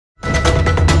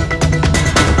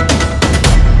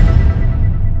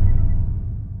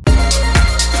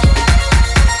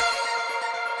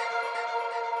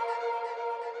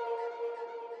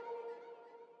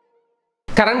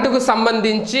కరెంటుకు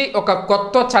సంబంధించి ఒక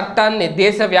కొత్త చట్టాన్ని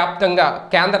దేశవ్యాప్తంగా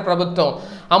కేంద్ర ప్రభుత్వం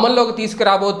అమల్లోకి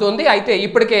తీసుకురాబోతోంది. అయితే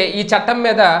ఇప్పటికే ఈ చట్టం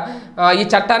మీద ఈ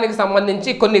చట్టానికి సంబంధించి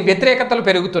కొన్ని వ్యతిరేకతలు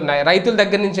పెరుగుతున్నాయి. రైతుల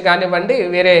దగ్గర నుంచి కానివ్వండి,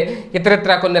 వేరే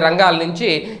ఇతరత్ర కొన్ని రంగాల నుంచి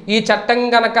ఈ చట్టం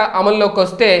గనక అమల్లోకి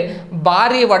వస్తే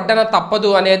భారీ వడ్డన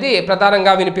తప్పదు అనేది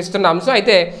ప్రధానంగా వినిపిస్తున్న అంశం.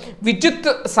 అయితే విద్యుత్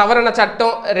సవరణ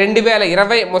చట్టం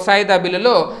 2020 ముసాయిదా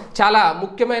బిల్లులో చాలా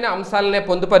ముఖ్యమైన అంశాలనే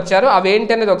పొందుపరిచారు.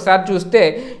 అవేంటి అనేది ఒకసారి చూస్తే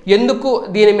ఎందుకు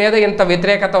దీని మీద ఇంత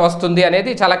వ్యతిరేకత వస్తుంది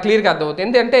అనేది చాలా క్లియర్గా అర్థమవుతుంది.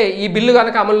 ఎందుకంటే ఈ బిల్లు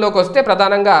కనుక అమల్లోకి వస్తే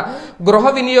ప్రధానంగా గృహ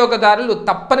వినియోగదారులు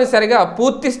తప్పనిసరిగా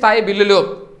పూర్తి స్థాయి బిల్లులు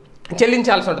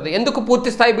చెల్లించాల్సి ఉంటుంది. ఎందుకు పూర్తి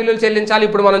స్థాయి బిల్లులు చెల్లించాలి?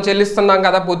 ఇప్పుడు మనం చెల్లిస్తున్నాం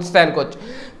కదా పూర్తి స్థాయి అనుకోవచ్చు.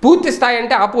 పూర్తి స్థాయి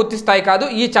అంటే ఆ పూర్తి స్థాయి కాదు.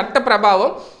 ఈ చట్ట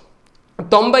ప్రభావం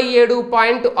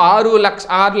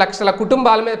 97.6 లక్షల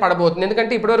కుటుంబాల మీద పడబోతుంది.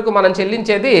 ఎందుకంటే ఇప్పటివరకు మనం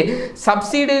చెల్లించేది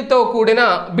సబ్సిడీతో కూడిన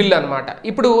బిల్లు అనమాట.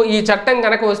 ఇప్పుడు ఈ చట్టం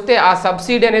కనుక వస్తే ఆ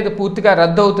సబ్సిడీ అనేది పూర్తిగా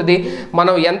రద్దు అవుతుంది.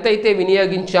 మనం ఎంతైతే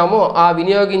వినియోగించామో ఆ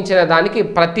వినియోగించిన దానికి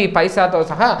ప్రతి పైసాతో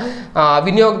సహా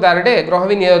వినియోగదారుడే, గృహ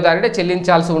వినియోగదారుడే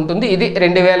చెల్లించాల్సి ఉంటుంది. ఇది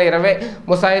 2020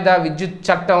 ముసాయిదా విద్యుత్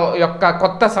చట్టం యొక్క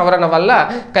కొత్త సవరణ వల్ల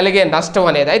కలిగే నష్టం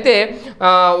అనేది. అయితే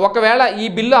ఒకవేళ ఈ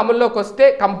బిల్లు అమల్లోకి వస్తే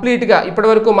కంప్లీట్గా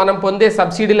ఇప్పటివరకు మనం పొందే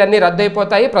సబ్సిడీలన్నీ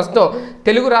రద్దయిపోతాయి. ప్రస్తుతం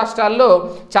తెలుగు రాష్ట్రాల్లో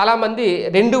చాలామంది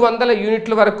 200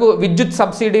 యూనిట్ల వరకు విద్యుత్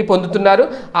సబ్సిడీ పొందుతున్నారు.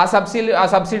 ఆ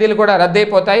సబ్సిడీలు కూడా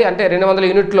రద్దయిపోతాయి. అంటే 200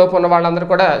 యూనిట్ల లోపు ఉన్న వాళ్ళందరూ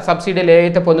కూడా సబ్సిడీలు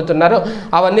ఏవైతే పొందుతున్నారో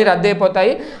అవన్నీ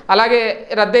రద్దయిపోతాయి. అలాగే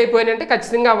రద్దయిపోయినంటే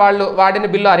ఖచ్చితంగా వాళ్ళు వాడిన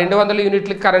బిల్లు ఆ 200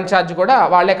 యూనిట్లకి కరెంట్ ఛార్జ్ కూడా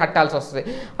వాళ్ళే కట్టాల్సి వస్తుంది.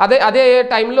 అదే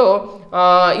టైంలో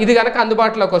ఇది కనుక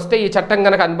అందుబాటులోకి వస్తే, ఈ చట్టం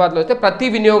కనుక అందుబాటులో వస్తే ప్రతి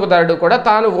వినియోగదారుడు కూడా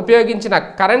తాను ఉపయోగించిన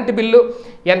కరెంటు బిల్లు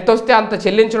ఎంత వస్తే అంత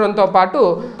చెల్లించడంతో పాటు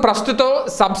ప్రస్తుతం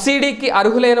సబ్సిడీకి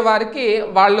అర్హులైన వారికి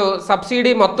వాళ్ళు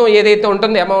సబ్సిడీ మొత్తం ఏదైతే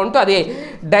ఉంటుందో అమౌంట్ అది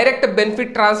డైరెక్ట్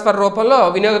బెనిఫిట్ ట్రాన్స్ఫర్ రూపంలో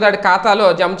వినియోగదారుడి ఖాతాలో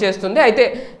జమ చేస్తుంది. అయితే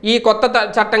ఈ కొత్త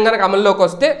చట్టం కనుక అమల్లోకి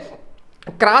వస్తే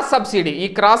క్రాస్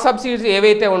సబ్సిడీస్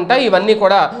ఏవైతే ఉంటాయో ఇవన్నీ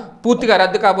కూడా పూర్తిగా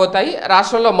రద్దు కాబోతాయి.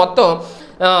 రాష్ట్రంలో మొత్తం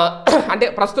అంటే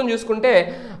ప్రస్తుతం చూసుకుంటే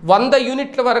 100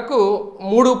 యూనిట్ల వరకు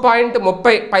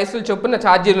 3.30 చొప్పున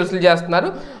ఛార్జీలు వసూలు చేస్తున్నారు.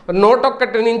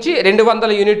 101 నుంచి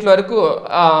 200 యూనిట్ల వరకు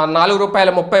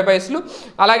 ₹4.30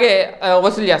 అలాగే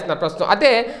వసూలు చేస్తున్నారు ప్రస్తుతం.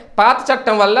 అదే పాత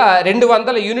చట్టం వల్ల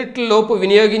 200 యూనిట్ల లోపు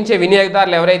వినియోగించే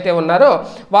వినియోగదారులు ఎవరైతే ఉన్నారో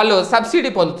వాళ్ళు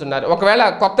సబ్సిడీ పొందుతున్నారు. ఒకవేళ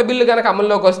కొత్త బిల్లు కనుక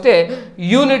అమల్లోకి వస్తే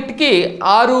యూనిట్కి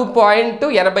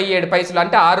 6.87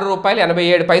 అంటే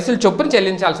 ₹6.87 చొప్పున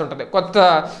చెల్లించాల్సి ఉంటుంది కొత్త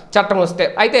చట్టం వస్తే.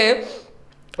 అయితే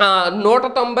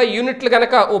 190 యూనిట్లు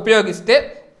కనుక ఉపయోగిస్తే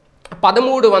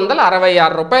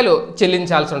 ₹1,366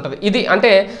 చెల్లించాల్సి ఉంటుంది. ఇది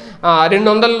అంటే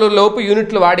 200 లోపు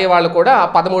యూనిట్లు వాడే వాళ్ళు కూడా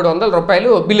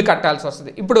 ₹1,300 బిల్లు కట్టాల్సి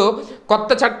వస్తుంది. ఇప్పుడు కొత్త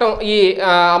చట్టం ఈ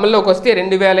అమల్లోకి వస్తే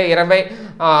 2020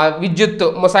 విద్యుత్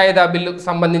ముసాయిదా బిల్లుకు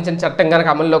సంబంధించిన చట్టం కనుక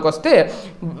అమల్లోకి వస్తే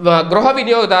గృహ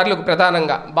వినియోగదారులకు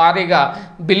ప్రధానంగా భారీగా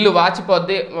బిల్లు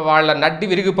వాచిపోద్ది, వాళ్ళ నడ్డి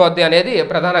విరిగిపోద్ది అనేది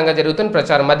ప్రధానంగా జరుగుతున్న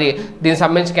ప్రచారం. అది దీనికి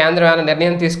సంబంధించి కేంద్రం ఏమైనా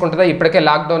నిర్ణయం తీసుకుంటుందా? ఇప్పటికే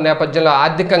లాక్డౌన్ నేపథ్యంలో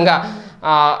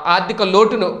ఆర్థిక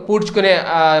లోటును పూడ్చుకునే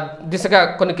దిశగా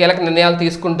కొన్ని కీలక నిర్ణయాలు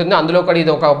తీసుకుంటుంది. అందులో కూడా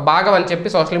ఇది ఒక భాగం అని చెప్పి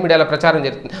సోషల్ మీడియాలో ప్రచారం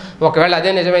జరుగుతుంది. ఒకవేళ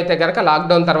అదే నిజమైతే కనుక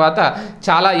లాక్డౌన్ తర్వాత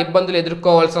చాలా ఇబ్బందులు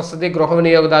ఎదుర్కోవాల్సి వస్తుంది. గృహ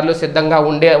వినియోగదారులు సిద్ధంగా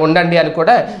ఉండండి అని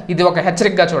కూడా ఇది ఒక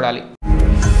హెచ్చరికగా చూడాలి.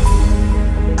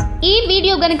 ఈ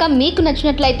వీడియో గనుక మీకు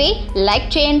నచ్చినట్లయితే లైక్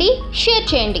చేయండి, షేర్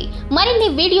చేయండి. మరిన్ని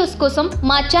వీడియోస్ కోసం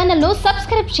మా ఛానల్ను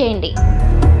సబ్స్క్రైబ్ చేయండి.